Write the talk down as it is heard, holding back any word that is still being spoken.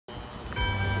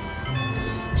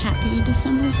happy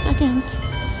December 2nd.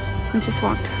 We just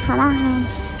walked from our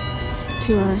house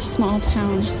to our small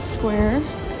town square.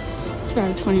 It's about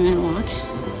a 20-minute walk.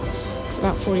 It's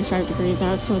about 45 degrees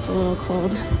out, so it's a little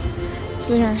cold. So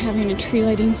they are having a tree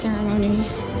lighting ceremony,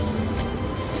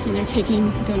 and they're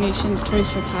taking donations, Toys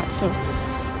for Tots. So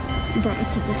I brought a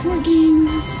couple board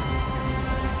games,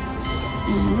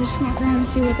 and we're just walking around and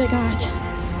see what they got.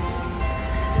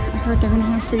 I heard they're gonna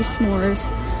have free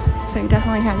s'mores, so you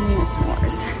definitely have me a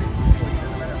s'mores.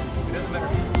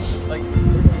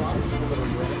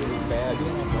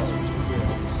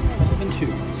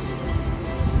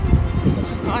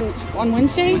 On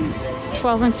Wednesday?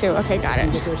 12 and 2. Okay, got it.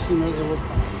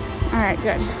 All right,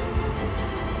 good.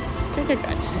 Good.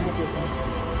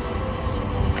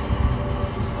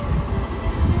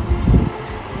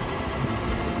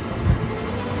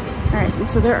 All right, and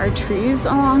so there are trees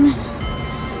along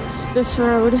this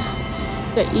road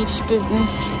that each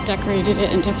business decorated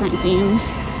it in different themes.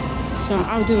 So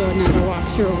I'll do another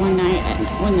walkthrough one night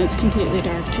when it's completely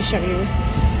dark to show you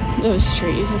those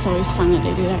trees. It's always fun that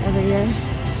they do that every year.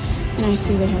 And I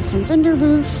see they have some vendor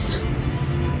booths.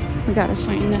 We gotta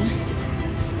find the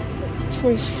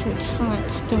Toys for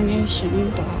Tots donation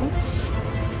box,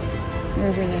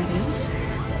 wherever that is.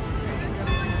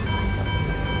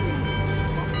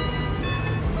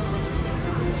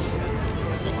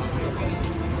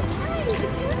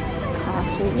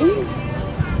 Coffee.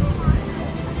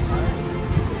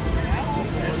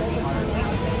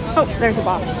 Oh, there's a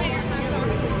box.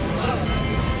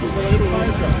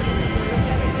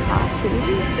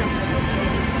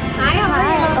 Hi.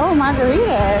 Oh, margaritas.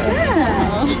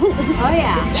 Yeah. Oh,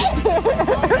 yeah.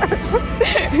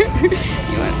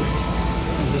 You want?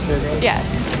 Yeah.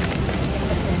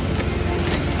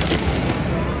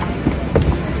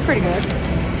 It's pretty good.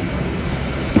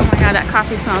 Oh my god, that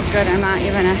coffee smells good. I'm not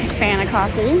even a fan of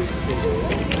coffee.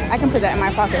 I can put that in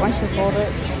my pocket once you fold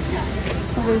it.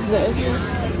 What is this?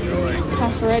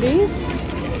 Cafferetti's.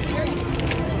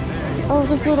 Oh,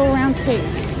 those little round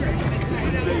cakes.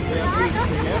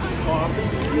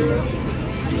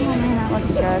 Oh man, that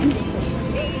looks good.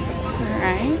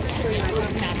 Alright.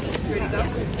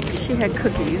 She had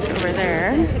cookies over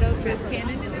there.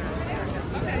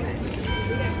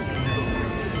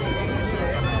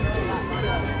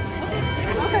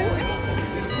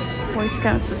 Boy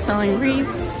Scouts are selling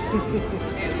wreaths.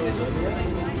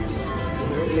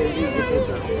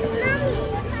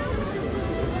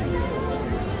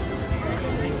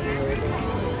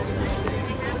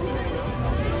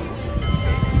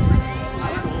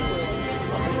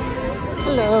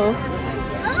 Hello.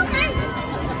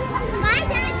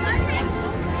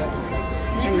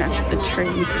 And that's the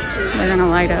tree they're gonna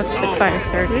light up at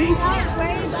 5:30.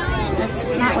 It's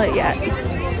not lit yet.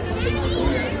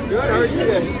 Good, how are you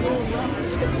today?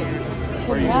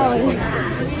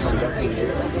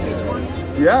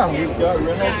 Yeah, we've got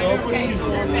rentals open.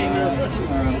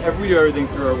 We do everything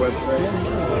through our website.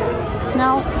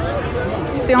 No,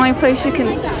 it's the only place you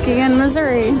can ski in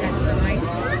Missouri.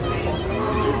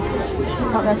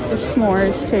 Oh, that's the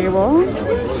s'mores table.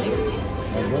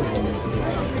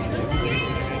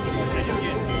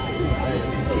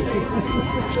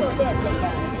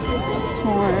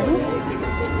 S'mores.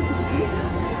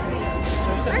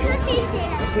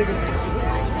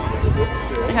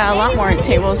 They got a lot more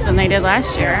tables than they did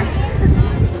last year.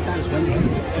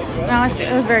 No,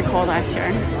 it was very cold last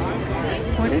year.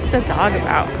 What is the dog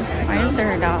about? Why is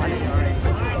there a dog?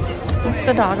 What's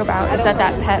the dog about? Is that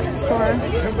pet store?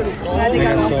 I think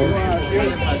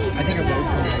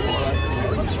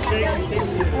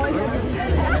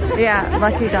Yeah,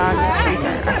 Lucky Dog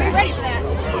Center. Okay.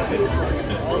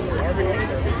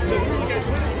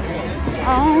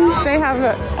 Oh, they have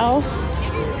an elf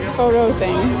photo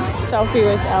thing. Selfie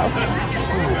with elf.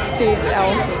 See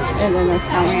elf and then the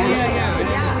snowman.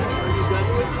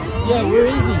 Yeah, where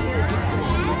is he?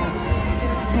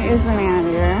 He is the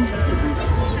manager.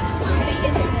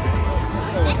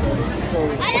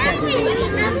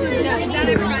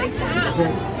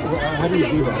 How do you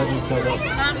do that? How do you set up?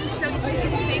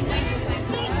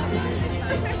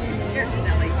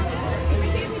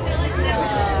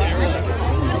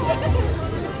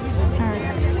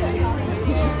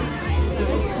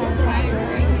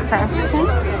 Craft tent.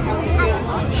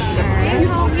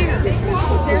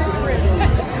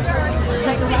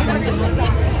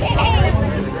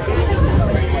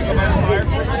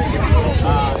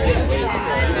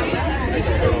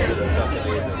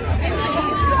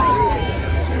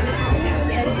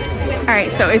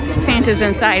 Alright, so it's Santa's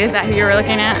inside. Is that who you're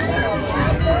looking at?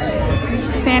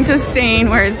 Santa's staying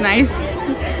where it's nice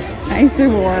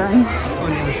and warm.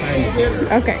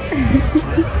 Okay.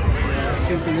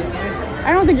 see him from this side?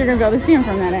 I don't think you're gonna be able to see him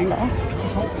from that angle. I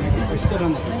was hoping. I stood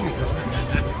on the thing.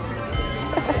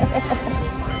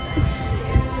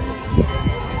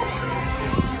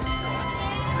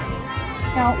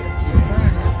 No.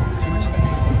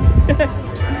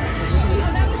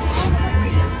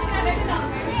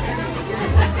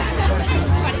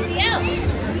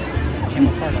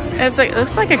 It's like, it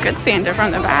looks like a good Santa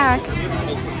from the back.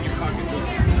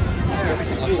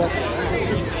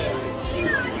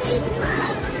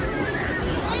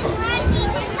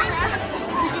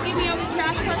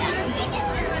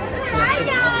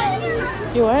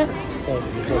 You what?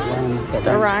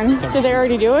 The run. Did they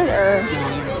already do it, or?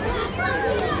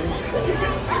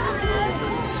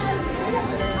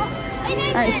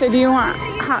 All right. So, do you want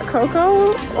hot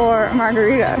cocoa or a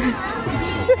margarita?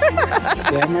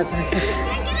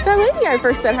 That lady I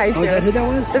first said hi to. Oh, is that who that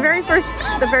was? The very first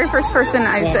person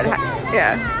I said hi.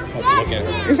 Yeah.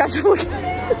 You have to look at her.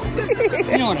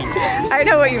 You know what I mean. I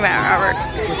know what you meant, Robert.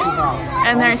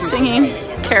 And they're singing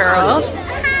carols.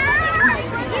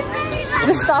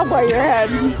 Just stop while you're ahead.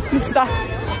 Just stop.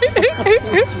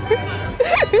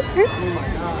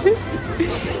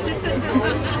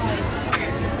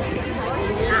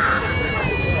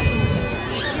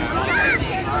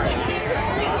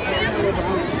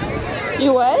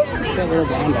 You what? That little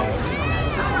blonde dog.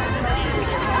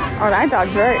 Oh, that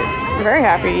dog's very, very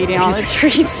happy eating all the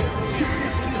treats.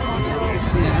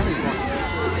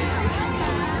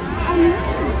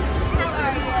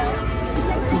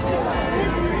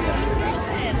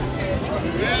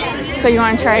 So you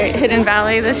want to try Hidden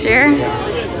Valley this year?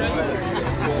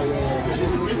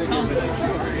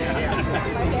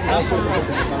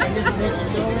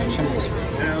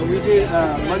 We did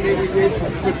Monday. We did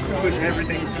put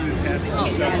everything through the test. Wow,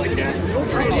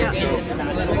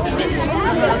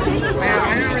 I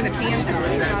remember the cans are.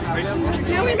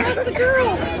 Now we lost the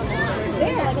girl.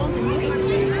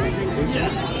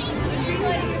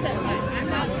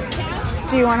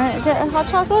 Do you want to get a hot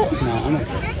chocolate? No, I'm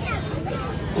okay.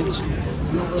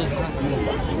 I'm not really hot.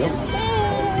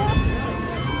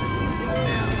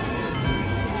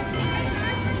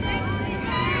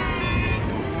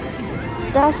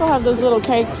 They also have those little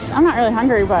cakes. I'm not really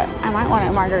hungry, but I might want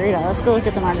a margarita. Let's go look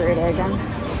at the margarita again.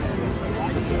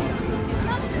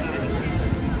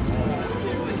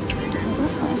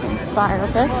 There's some fire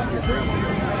pits.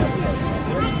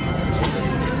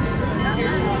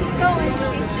 Keep going.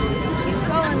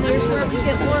 There's where we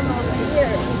get warm over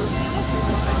here.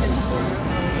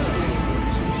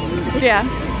 Yeah.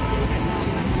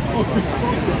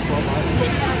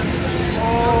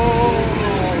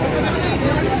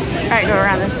 All right, go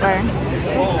around this way.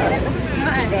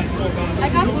 I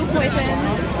got food poison.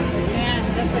 And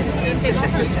they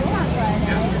went for school on Friday.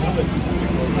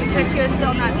 Because she was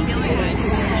still not feeling good.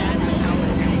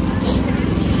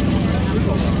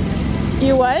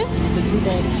 You what?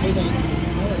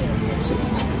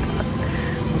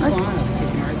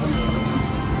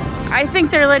 I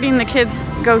think they're letting the kids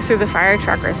go through the fire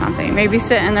truck or something. Maybe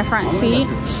sit in the front seat.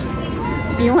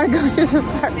 You want to go through the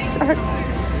fire truck?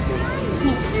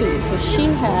 Let's see. So she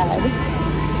had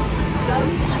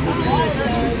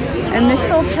a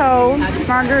mistletoe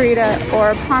margarita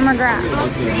or a pomegranate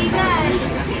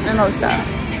mimosa.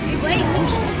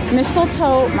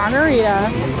 Mistletoe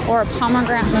margarita or a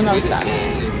pomegranate mimosa.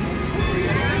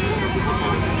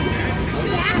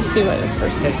 Let's see what this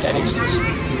person is getting.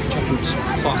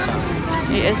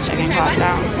 He is checking costs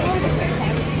out.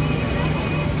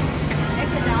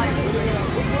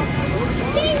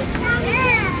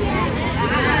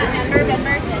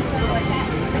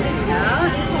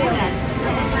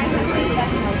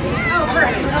 Oh,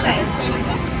 perfect.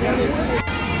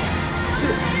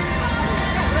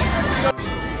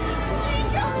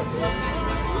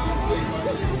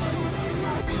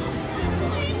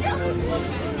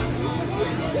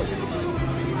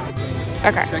 Okay.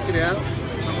 Okay. check it out.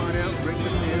 Come on out. Bring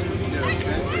them in.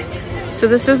 Okay? So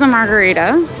this is the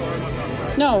margarita.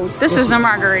 No, this is the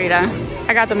margarita.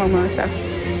 I got the mimosa.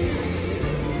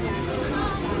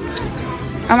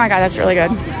 Oh my God, that's really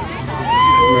good.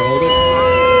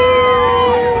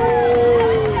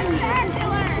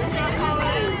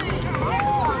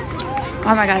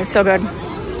 Oh my God, it's so good.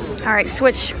 All right,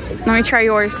 switch. Let me try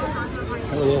yours.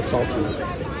 A little salty.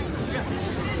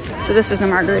 So this is the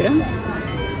margarita.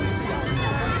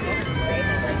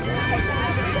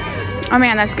 Oh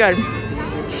man, that's good.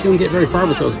 She don't get very far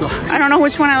with those dogs. I don't know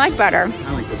which one I like better.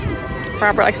 I like this one.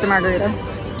 Robert likes the margarita.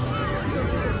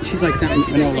 She's like that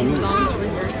vanilla.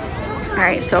 All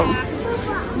right, so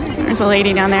there's a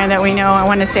lady down there that we know. I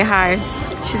want to say hi.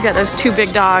 She's got those two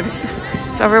big dogs.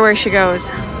 So everywhere she goes.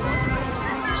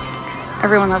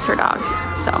 everyone loves her dogs.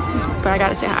 So, but I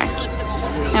gotta say hi. I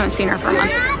haven't seen her for a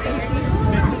month.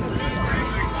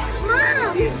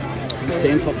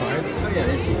 Stay until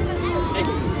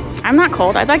 5. I'm not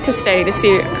cold. I'd like to stay to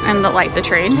see and light the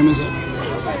trade. What time is it?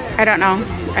 I don't know.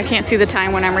 I can't see the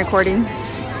time when I'm recording.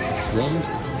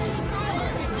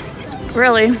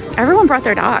 Really? Everyone brought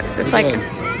their dogs. It's like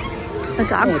a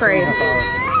dog parade.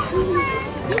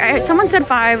 Someone said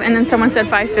 5 and then someone said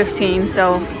 5:15,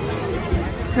 so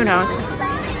who knows?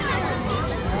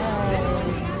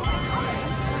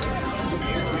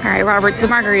 All right, Robert, the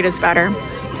margarita's better.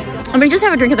 I mean, just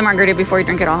have a drink of the margarita before you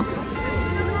drink it all.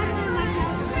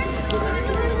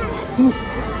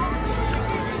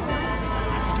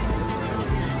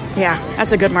 Yeah,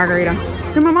 that's a good margarita.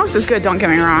 The mimosa's good, don't get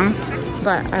me wrong,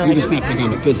 but I You're like just not big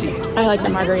on the fizzy. I like the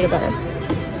margarita better.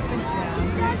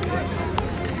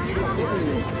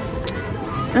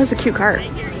 That was a cute cart. You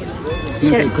know what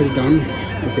they could have done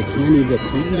if they candied the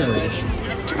cranberries?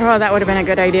 Oh, that would have been a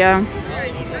good idea.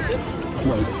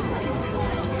 What?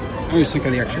 I always think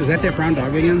of the extra. Is that brown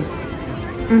dog again?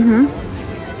 Mm-hmm.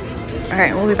 All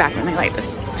right, we'll be back when they light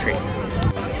this tree.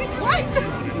 What?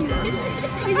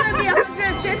 He's gonna be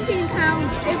 115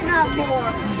 pounds, if not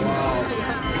more. Wow.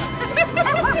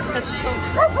 That's so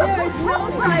there's no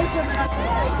size of that.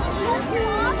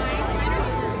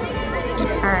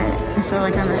 All right, I feel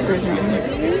like I'm at Disney.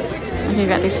 You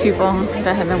got these people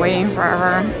that have been waiting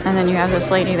forever, and then you have this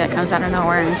lady that comes out of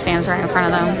nowhere and stands right in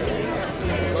front of them.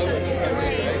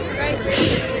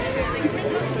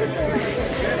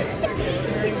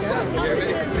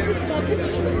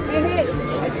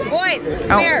 Boys,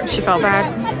 come Oh, here. she felt bad.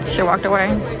 She walked away.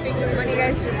 Why don't you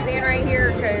guys just stand right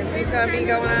here because he's gonna be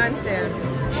going on soon.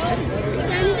 But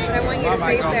I want you to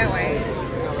face that way.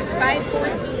 It's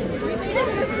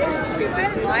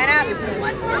 5:14. Line up.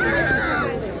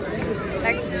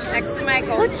 Next to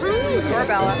Michael. What time is it? Or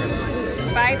Bella. It's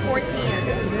 5:14.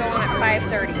 It's going at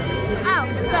 5:30. Oh,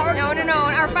 sorry. No,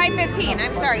 or 5:15.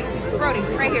 I'm sorry. Brody,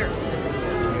 right here.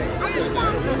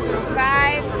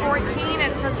 5:14.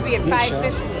 It's supposed to be at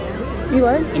 5:15. You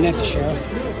what? Isn't that the sheriff?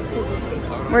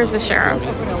 Where's the sheriff? Or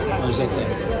is that the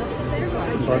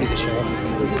Brody the sheriff?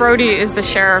 Brody is the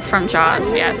sheriff from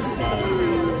Jaws, yes.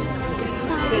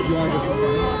 Take one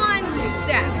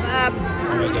step up.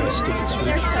 Oh, I got a stupid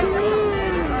switch.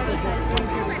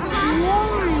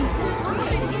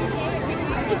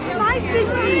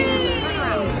 5:15.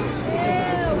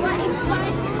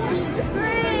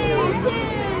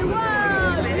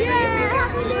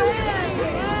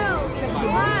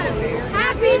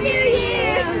 Happy New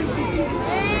Year!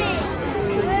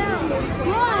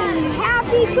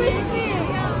 Happy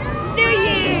Christmas! New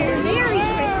Year! Merry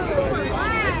Christmas!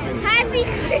 Happy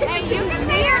Christmas! Hey, you can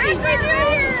say Merry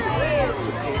Christmas!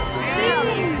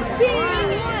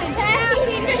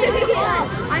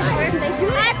 I swear if they do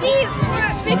Happy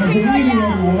Good evening,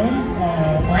 everyone.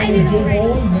 My name is Jim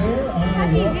Bowen here. I'm going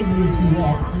to welcome you to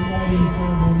our pre-lighting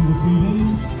ceremony this evening.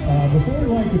 Before we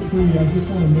light the tree, I just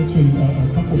want to mention a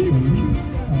couple things.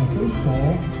 First of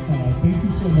all, thank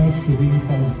you so much for being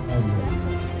part of Wildwood.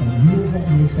 You are what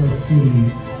makes our city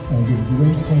a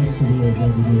great place to live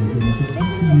every day. And so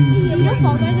thank you for being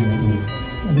Wildwood.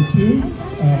 Number two,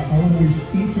 I want to wish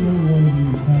each and every one of you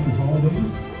happy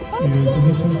holidays. And for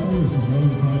this personally, this is one of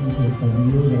the times of the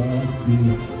year that I like to be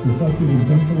reflective and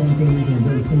thankful on things, and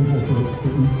very thankful for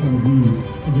each one of you,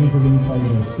 again, for being part of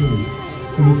our city.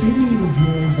 And this evening we're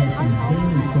joined by some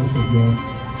very special guests,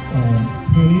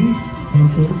 Penny,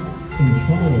 Hunter, and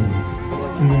Charlie.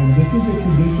 And this is a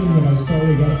tradition that I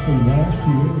started actually last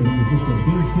year, and it was just a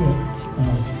big hit.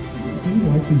 It seems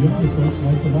like the younger folks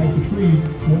like to light the tree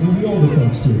more than the older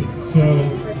folks do.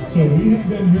 So we have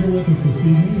been here with us this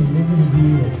evening, and we're going to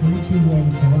do a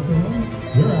 3-2-1 countdown.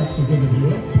 They're actually going to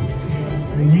do it.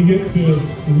 And when we get to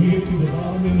the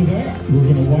bottom end of that, we're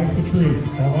going to light the tree.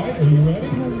 All right, are you ready?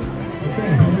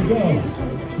 Okay, here we go.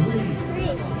 3,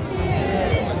 2, 1.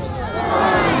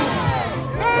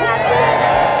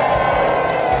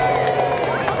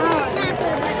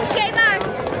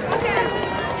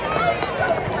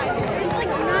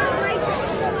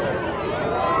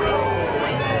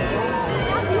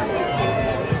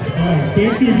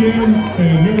 Thank you again,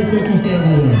 and Merry Christmas to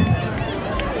everyone.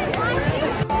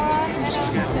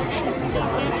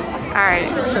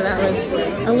 Alright, so that was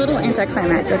a little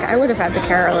anticlimactic. I would have had the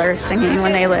carolers singing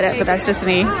when they lit it, but that's just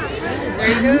me. There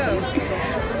you go.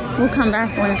 We'll come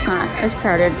back when it's not as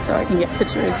crowded so I can get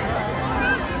pictures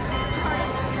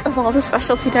of all the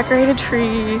specialty decorated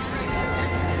trees.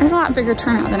 There's a lot bigger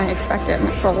turnout than I expected, and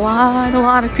it's a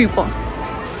lot of people.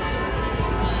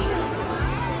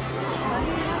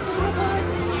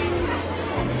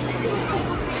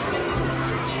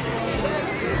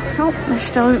 Oh, they're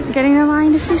still getting in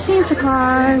line to see Santa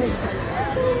Claus.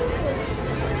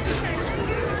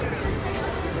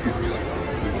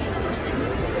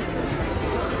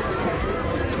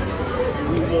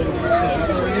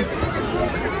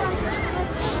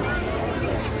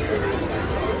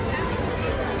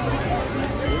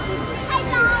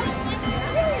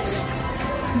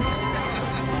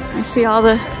 I see all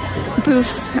the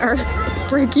booths are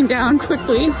breaking down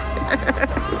quickly.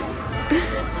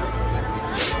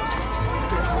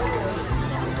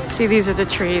 See, these are the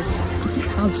trees.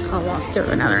 I'll walk through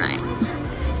another night.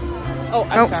 Oh,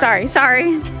 I'm sorry.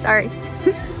 Sorry.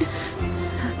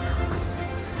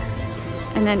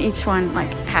 And then each one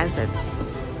like has a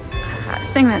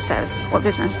thing that says what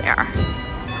business they are.